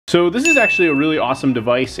So this is actually a really awesome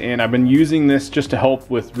device, and I've been using this just to help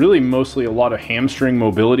with really mostly a lot of hamstring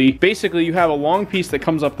mobility. Basically, you have a long piece that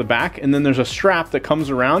comes up the back, and then there's a strap that comes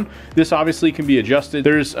around. This obviously can be adjusted.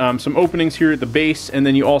 There's some openings here at the base, and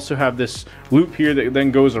then you also have this loop here that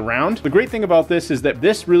then goes around. The great thing about this is that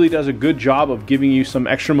this really does a good job of giving you some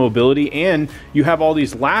extra mobility, and you have all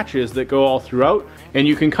these latches that go all throughout, and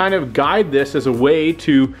you can kind of guide this as a way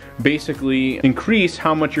to basically increase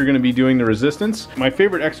how much you're going to be doing the resistance. My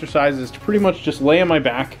favorite exercise is to pretty much just lay on my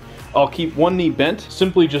back. I'll keep one knee bent,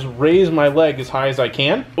 simply just raise my leg as high as I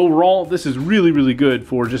can. Overall, this is really, really good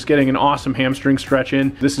for just getting an awesome hamstring stretch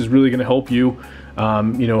in. This is really gonna help you,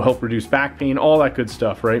 help reduce back pain, all that good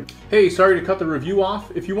stuff, right? Hey, sorry to cut the review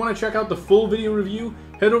off. If you wanna check out the full video review,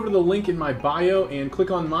 head over to the link in my bio and click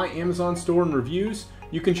on my Amazon store and reviews.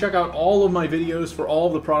 You can check out all of my videos for all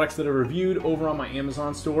of the products that are reviewed over on my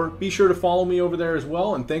Amazon store. Be sure to follow me over there as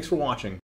well, and thanks for watching.